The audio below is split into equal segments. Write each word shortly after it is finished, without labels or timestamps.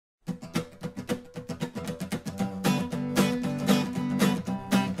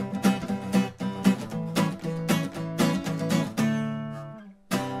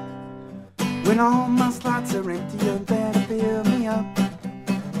When all my slots are empty, you better fill me up.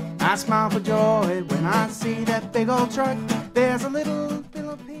 I smile for joy when I see that big old truck. There's a little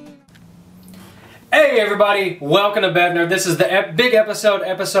Philippine. Hey everybody, welcome to BevNerd. This is the big episode,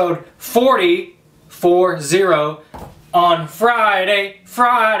 episode 40, on Friday.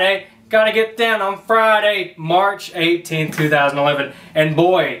 Gotta get down on Friday, March 18th, 2011. And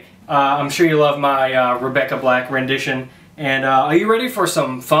boy, I'm sure you love my Rebecca Black rendition. And are you ready for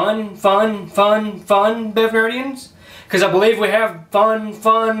some fun, BevNerdians? Because I believe we have fun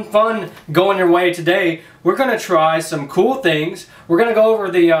going your way today. We're going to try some cool things. We're going to go over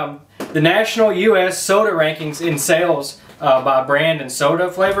the national U.S. soda rankings in sales by brand and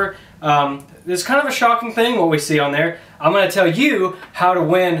soda flavor. It's kind of a shocking thing what we see on there. I'm going to tell you how to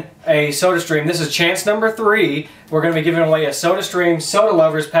win a SodaStream. This is chance number 3. We're going to be giving away a SodaStream Soda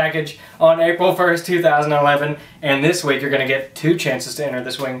Lovers package on April 1st, 2011. And this week you're going to get 2 chances to enter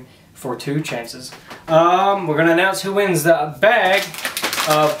this wing for 2 chances. We're going to announce who wins the bag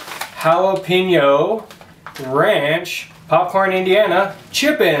of Jalapeno Ranch Popcorn Indiana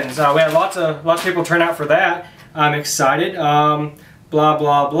Chip-Ins. We had lots of people turn out for that. I'm excited. Blah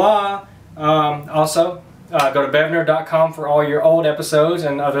blah blah. Also, go to BevNerd.com for all your old episodes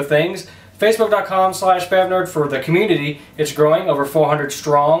and other things. Facebook.com/BevNerd for the community. It's growing, over 400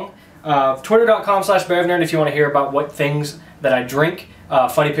 strong. Twitter.com/BevNerd if you want to hear about what things that I drink.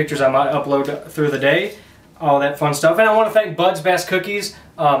 Funny pictures I might upload through the day. All that fun stuff. And I want to thank Bud's Best Cookies.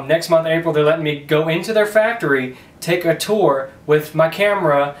 Next month, April, they're letting me go into their factory, take a tour with my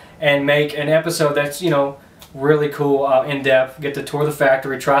camera, and make an episode that's, you know, really cool, in-depth. Get to tour the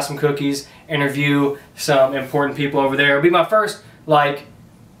factory, try some cookies, interview some important people over there. It'll be my first, like,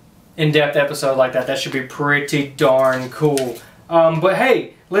 in-depth episode like that. That should be pretty darn cool. But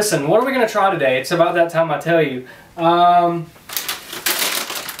hey, listen, what are we going to try today? It's about that time I tell you. Got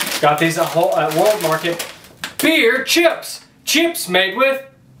these at World Market. Beer chips! Chips made with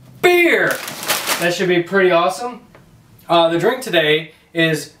beer! That should be pretty awesome. The drink today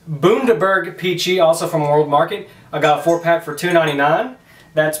is Bundaberg Peachee, also from World Market. I got a 4-pack for $2.99.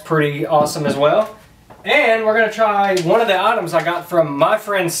 That's pretty awesome as well. And we're going to try one of the items I got from my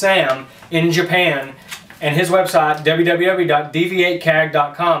friend Sam in Japan and his website,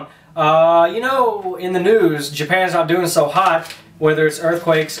 www.deviatecag.com. You know, in the news, Japan's not doing so hot, whether it's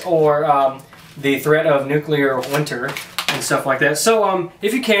earthquakes or the threat of nuclear winter and stuff like that. So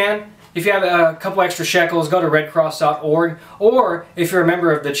if you can, if you have a couple extra shekels, go to redcross.org, or if you're a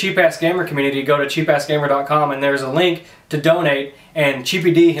member of the Cheap Ass Gamer community, go to cheapassgamer.com and there's a link to donate, and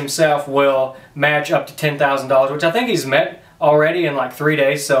Cheapy D himself will match up to $10,000, which I think he's met already in like 3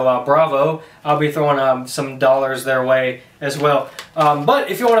 days, so bravo. I'll be throwing some dollars their way as well.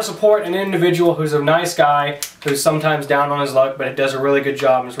 But if you want to support an individual who's a nice guy, who's sometimes down on his luck, but does a really good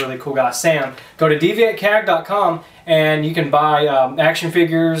job and is a really cool guy, Sam, go to deviatecag.com and you can buy action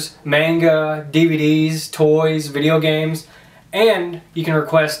figures, manga, DVDs, toys, video games, and you can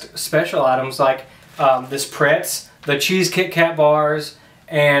request special items like this Pretz, the cheese Kit Kat bars,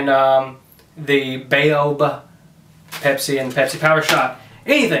 and the Bayob Pepsi and Pepsi Power Shot.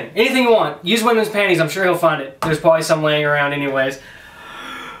 Anything you want. Use women's panties, I'm sure he'll find it. There's probably some laying around anyways.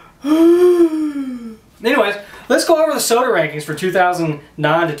 Anyways, let's go over the soda rankings for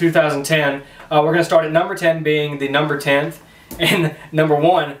 2009 to 2010. We're going to start at number 10 being the number 10th, and number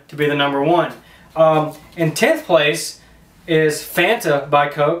 1 to be the number 1. In 10th place is Fanta by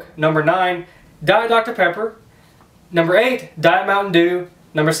Coke. Number 9, Diet Dr. Pepper. Number 8, Diet Mountain Dew.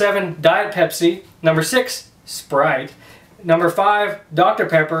 Number 7, Diet Pepsi. Number 6, Sprite. Number 5, Dr.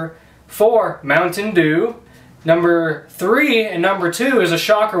 Pepper. 4, Mountain Dew. Number 3 and number 2 is a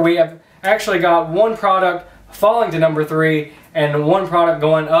shocker. We have actually got one product falling to number 3 and one product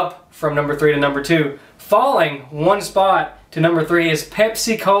going up from number 3 to number 2. Falling one spot to number 3 is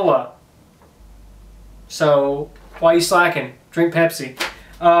Pepsi Cola. So why are you slacking? Drink Pepsi.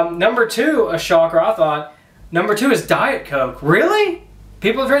 Number 2, a shocker I thought. Number 2 is Diet Coke. Really?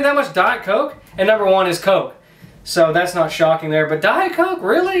 People drink that much Diet Coke? And number 1 is Coke. So that's not shocking there. But Diet Coke?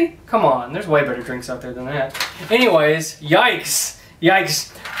 Really? Come on. There's way better drinks out there than that. Anyways, yikes.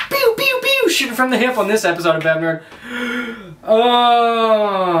 Yikes. Pew, pew, pew. Shooting from the hip on this episode of BevNerd.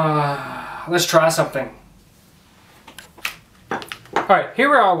 Let's try something. Alright,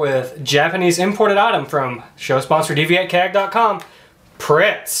 here we are with Japanese imported item from show sponsor deviatecag.com.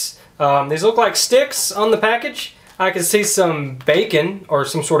 Pretz. These look like sticks on the package. I can see some bacon or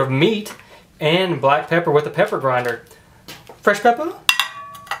some sort of meat and black pepper with a pepper grinder. Fresh pepper?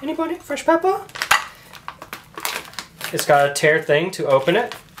 Anybody? Fresh pepper? It's got a tear thing to open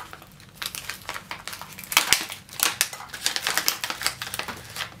it.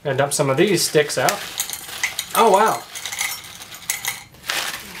 Gonna dump some of these sticks out. Oh wow.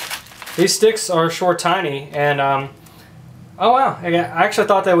 These sticks are short tiny, and oh wow, I actually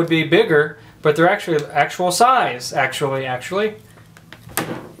thought they would be bigger, but they're actually actual size, actually.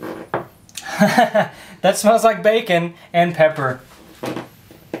 That smells like bacon and pepper.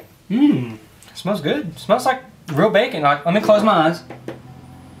 Mmm, smells good. Smells like real bacon. Let me close my eyes.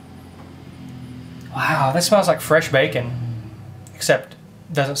 Wow, that smells like fresh bacon. Except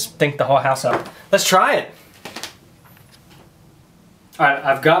doesn't stink the whole house up. Let's try it. Alright,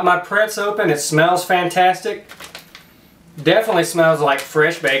 I've got my Pretz open. It smells fantastic. Definitely smells like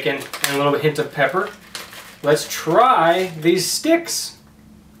fresh bacon and a little hint of pepper. Let's try these sticks.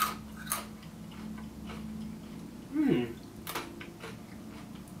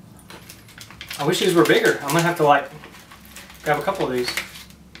 I wish these were bigger. I'm gonna have to like grab a couple of these.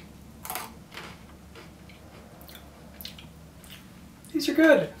 These are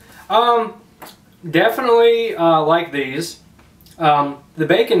good. Definitely like these. The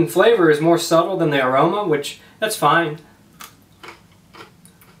bacon flavor is more subtle than the aroma, which that's fine.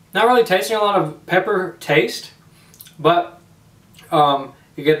 Not really tasting a lot of pepper taste, but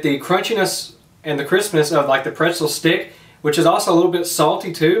you get the crunchiness and the crispness of like the pretzel stick, which is also a little bit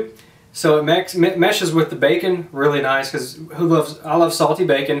salty too. So it meshes with the bacon really nice, because I love salty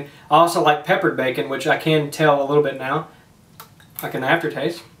bacon. I also like peppered bacon, which I can tell a little bit now, like an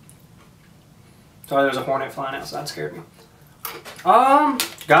aftertaste. Sorry, there's a hornet flying outside, scared me.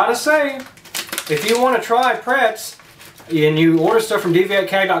 Gotta say, if you want to try Pretz and you order stuff from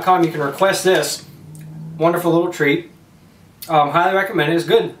dv8cag.com, you can request this wonderful little treat. Highly recommend it. It's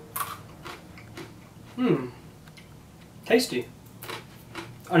good. Tasty.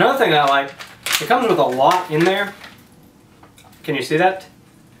 Another thing that I like, it comes with a lot in there. Can you see that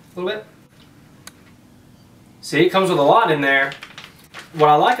a little bit? See, it comes with a lot in there. What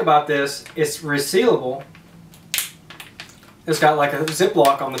I like about this, it's resealable. It's got like a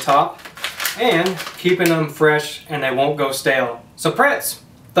Ziploc on the top, and keeping them fresh and they won't go stale. So Pretz,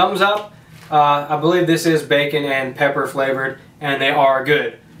 thumbs up. I believe this is bacon and pepper flavored, and they are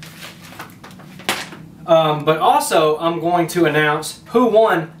good. But also, I'm going to announce who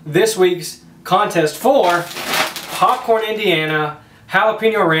won this week's contest for Popcorn Indiana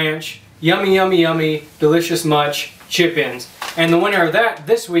Jalapeno Ranch Yummy Yummy Yummy Delicious Much Chip-Ins. And the winner of that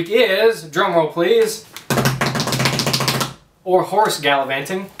this week is, drumroll please, or horse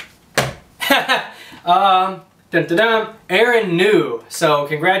gallivanting, Aaron New. So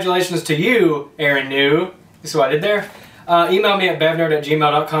congratulations to you, Aaron New. This is what I did there. Email me at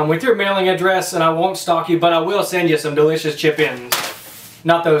bevnerd@gmail.com with your mailing address, and I won't stalk you, but I will send you some delicious chip-ins.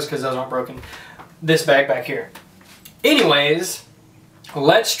 Not those, because those aren't broken. This bag back here. Anyways,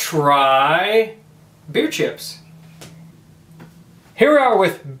 let's try beer chips. Here we are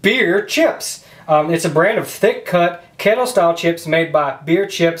with beer chips. It's a brand of thick-cut, kettle-style chips made by Beer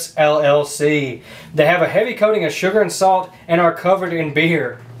Chips LLC. They have a heavy coating of sugar and salt and are covered in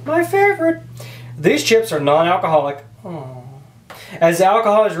beer. My favorite. These chips are non-alcoholic, as the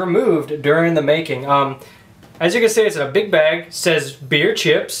alcohol is removed during the making. As you can see, it's in a big bag. It says beer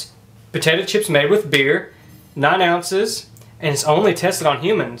chips, potato chips made with beer, 9 ounces, and it's only tested on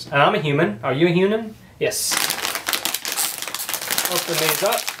humans. And I'm a human. Are you a human? Yes. Open these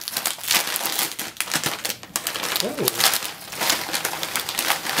up. Ooh.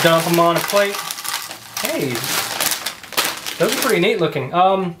 Dump them on a plate. Hey, those are pretty neat looking.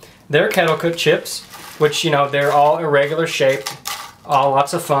 They're kettle cooked chips, which, you know, they're all irregular shaped. All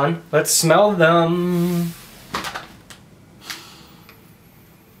lots of fun. Let's smell them.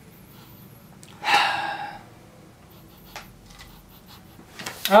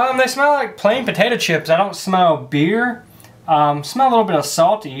 They smell like plain potato chips. I don't smell beer. Smell a little bit of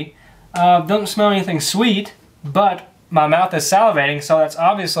salty. Don't smell anything sweet, but my mouth is salivating, so that's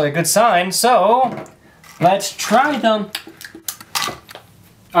obviously a good sign. So let's try them.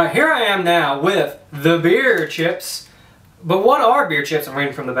 Alright, here I am now with the beer chips. But what are beer chips? I'm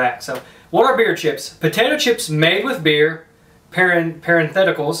reading from the back. So, what are beer chips? Potato chips made with beer,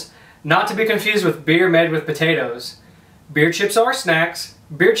 parentheticals, not to be confused with beer made with potatoes. Beer chips are snacks.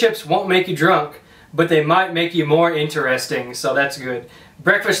 Beer chips won't make you drunk, but they might make you more interesting, so that's good.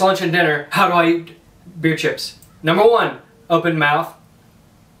 Breakfast, lunch, and dinner. How do I eat beer chips? Number 1, open mouth.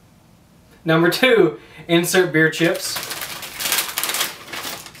 Number 2, insert beer chips.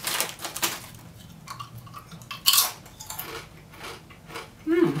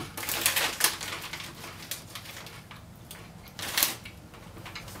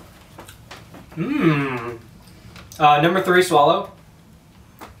 Number 3, swallow.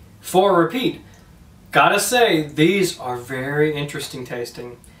 4, repeat. Gotta say, these are very interesting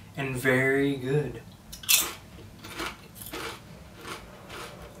tasting. and very good.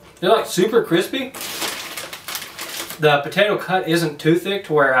 They're like super crispy. The potato cut isn't too thick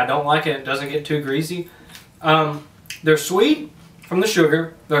to where I don't like it. It doesn't get too greasy. They're sweet from the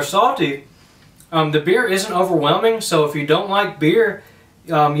sugar. They're salty. The beer isn't overwhelming, so if you don't like beer,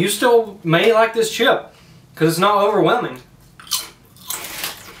 you still may like this chip because it's not overwhelming.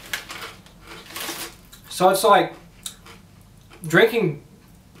 So it's like drinking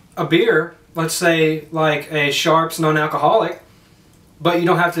a beer, let's say like a Sharps non-alcoholic, but you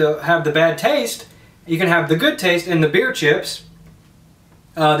don't have to have the bad taste. You can have the good taste in the beer chips.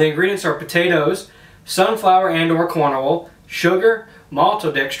 The ingredients are potatoes, sunflower and or corn oil, sugar,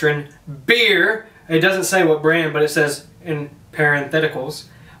 maltodextrin, beer. It doesn't say what brand, but it says in parentheticals.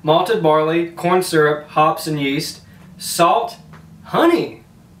 Malted barley, corn syrup, hops and yeast, salt, honey.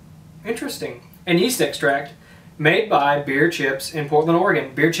 Interesting. And yeast extract. Made by Beer Chips in Portland,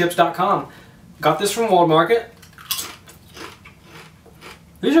 Oregon. Beerchips.com. Got this from World Market.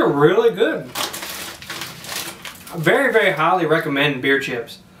 These are really good. I very, very highly recommend beer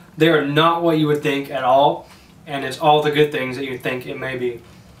chips. They are not what you would think at all, and it's all the good things that you think it may be.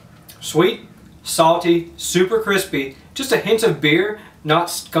 Sweet, salty, super crispy, just a hint of beer, not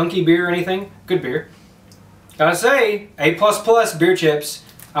skunky beer or anything. Good beer. Gotta say, A++ beer chips.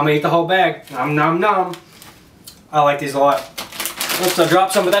 I'm gonna eat the whole bag. Nom nom nom. I like these a lot. Oops, I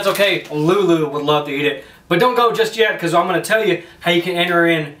dropped some, but that's okay. Lulu would love to eat it. But don't go just yet, because I'm gonna tell you how you can enter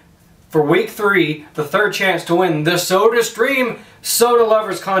in for week 3, the third chance to win the SodaStream Soda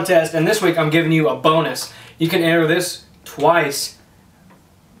Lovers Contest. And this week I'm giving you a bonus. You can enter this twice.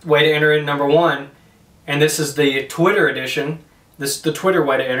 Way to enter in number 1. And this is the Twitter edition. This is the Twitter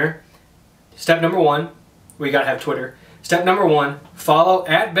way to enter. Step number 1, we gotta have Twitter. Step number 1, follow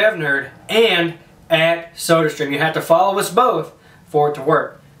at BevNerd and at SodaStream. You have to follow us both for it to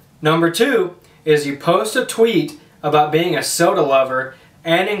work. Number 2 is you post a tweet about being a soda lover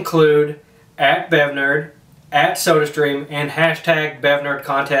and include at BevNerd, at SodaStream, and hashtag BevNerd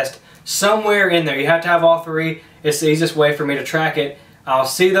Contest somewhere in there. You have to have all 3. It's the easiest way for me to track it. I'll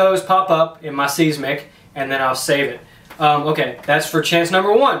see those pop up in my Seismic, and then I'll save it. Okay, that's for chance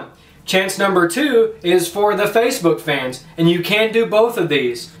number 1. Chance number 2 is for the Facebook fans, and you can do both of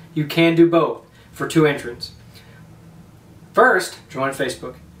these. You can do both for 2 entrants. First, join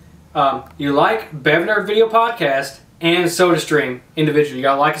Facebook. You like BevNerd Video Podcast and SodaStream individually. You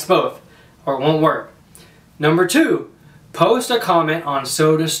gotta like us both, or it won't work. Number 2, post a comment on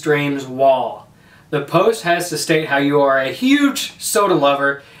SodaStream's wall. The post has to state how you are a huge soda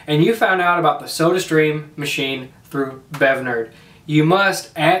lover and you found out about the SodaStream machine through BevNerd. You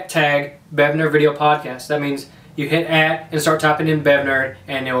must @tag BevNerd Video Podcast. That means you hit @ and start typing in BevNerd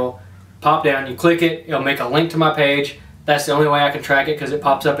and it'll pop down. You click it, it'll make a link to my page. That's the only way I can track it because it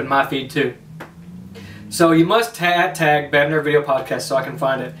pops up in my feed too. So you must tag BevNerd Video Podcast so I can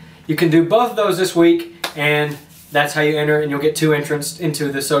find it. You can do both of those this week, and that's how you enter, and you'll get 2 entrants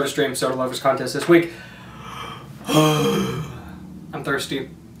into the SodaStream Soda Lovers Contest this week. I'm thirsty.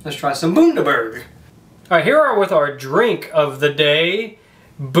 Let's try some Bundaberg. Alright, here are with our drink of the day,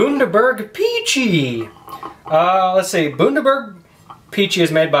 Bundaberg Peachee. Let's see, Bundaberg Peachee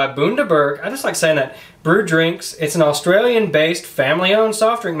is made by Bundaberg. I just like saying that. Brew Drinks. It's an Australian-based, family-owned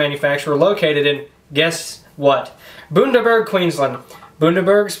soft drink manufacturer located in, guess what? Bundaberg, Queensland.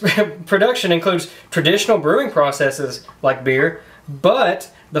 Bundaberg's production includes traditional brewing processes like beer, but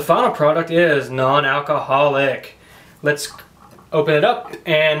the final product is non-alcoholic. Let's open it up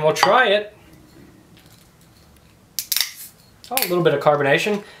and we'll try it. Oh, a little bit of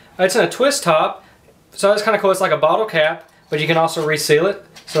carbonation. It's in a twist top, so that's kind of cool. It's like a bottle cap, but you can also reseal it,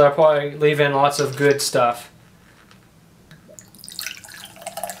 so I'll probably leave in lots of good stuff.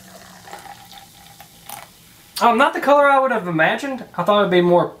 Not the color I would have imagined. I thought it would be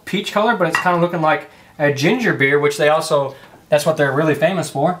more peach color, but it's kind of looking like a ginger beer, which they also, that's what they're really famous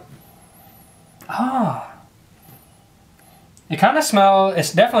for. Ah. It kind of smells,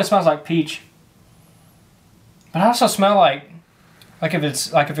 it definitely smells like peach. But I also smell like if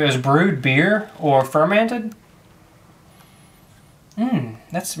it was brewed beer or fermented.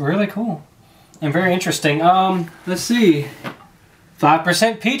 That's really cool. And very interesting. Let's see.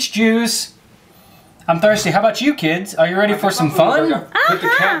 5% peach juice. I'm thirsty. How about you kids? Are you ready for some fun? Put the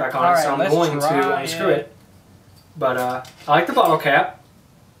cap back on, so I'm going to unscrew it. But I like the bottle cap.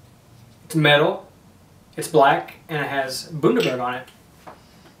 It's metal. It's black, and it has Bundaberg on it.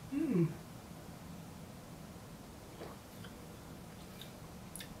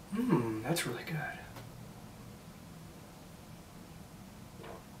 That's really good.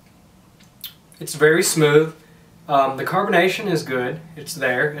 It's very smooth. The carbonation is good. It's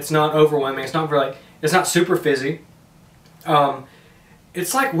there. It's not overwhelming. It's not super fizzy.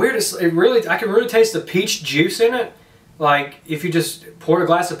 It's like weird. I can really taste the peach juice in it. Like if you just poured a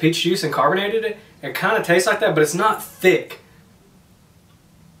glass of peach juice and carbonated it, it kind of tastes like that, but it's not thick.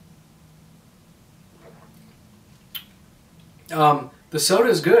 The soda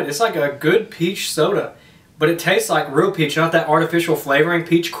is good. It's like a good peach soda, but it tastes like real peach, not that artificial flavoring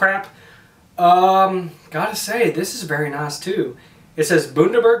peach crap. Gotta say, this is very nice too. It says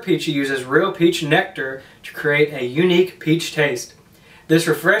Bundaberg Peachee uses real peach nectar to create a unique peach taste. This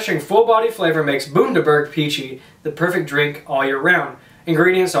refreshing full-body flavor makes Bundaberg Peachee the perfect drink all year round.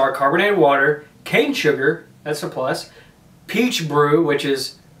 Ingredients are carbonated water, cane sugar, that's a plus, peach brew, which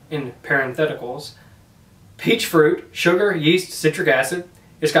is in parentheticals, peach fruit, sugar, yeast, citric acid.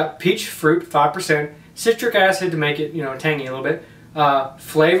 It's got peach fruit 5%, citric acid to make it, tangy a little bit.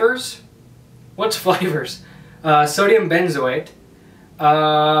 Flavors. What's flavors? Sodium benzoate,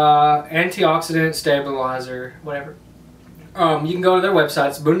 antioxidant, stabilizer, whatever. You can go to their website.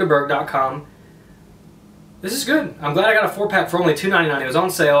 It's bundaberg.com. This is good. I'm glad I got a 4-pack for only $2.99. It was on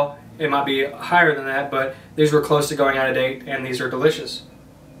sale. It might be higher than that, but these were close to going out of date, and these are delicious.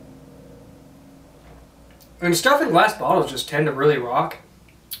 And stuff in glass bottles just tend to really rock.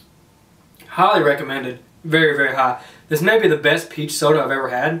 Highly recommended. Very, very high. This may be the best peach soda I've ever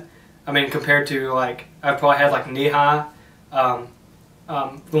had. I mean, compared to, like, I've probably had, like, knee-high. The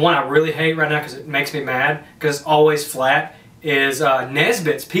one I really hate right now because it makes me mad, because it's always flat, is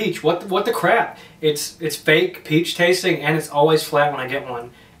Nesbitt's Peach. What the crap? It's fake peach tasting, and it's always flat when I get one.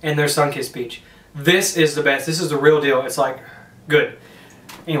 And there's Sunkissed Peach. This is the best. This is the real deal. It's, like, good.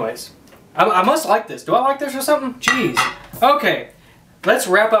 Anyways. I must like this. Do I like this or something? Jeez. Okay, let's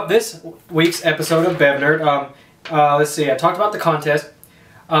wrap up this week's episode of BevNerd. Let's see, I talked about the contest.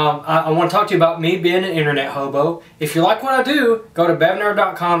 I want to talk to you about me being an internet hobo. If you like what I do, go to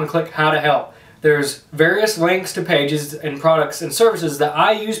BevNerd.com and click How to Help. There's various links to pages and products and services that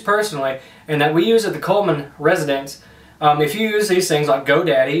I use personally and that we use at the Coleman residence. If you use these things like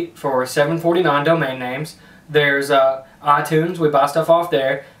GoDaddy for $7.49 domain names, there's iTunes, we buy stuff off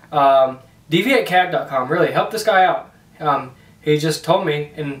there. DeviateCAD.com, really help this guy out. He just told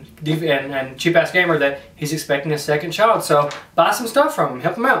me and Cheap Ass Gamer that he's expecting a second child, so buy some stuff from him,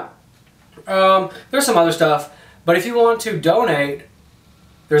 help him out. There's some other stuff, but if you want to donate,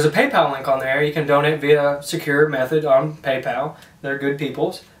 there's a PayPal link on there. You can donate via a secure method on PayPal. They're good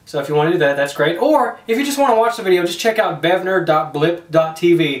peoples, so if you want to do that, that's great. Or if you just want to watch the video, just check out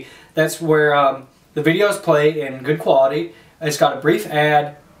bevnerd.blip.tv. That's where the videos play in good quality. It's got a brief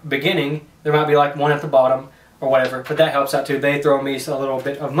ad beginning. There might be like one at the bottom or whatever, but that helps out too. They throw me a little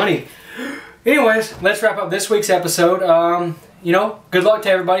bit of money. Anyways, let's wrap up this week's episode. Good luck to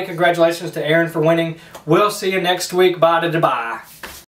everybody. Congratulations to Aaron for winning. We'll see you next week. Bye.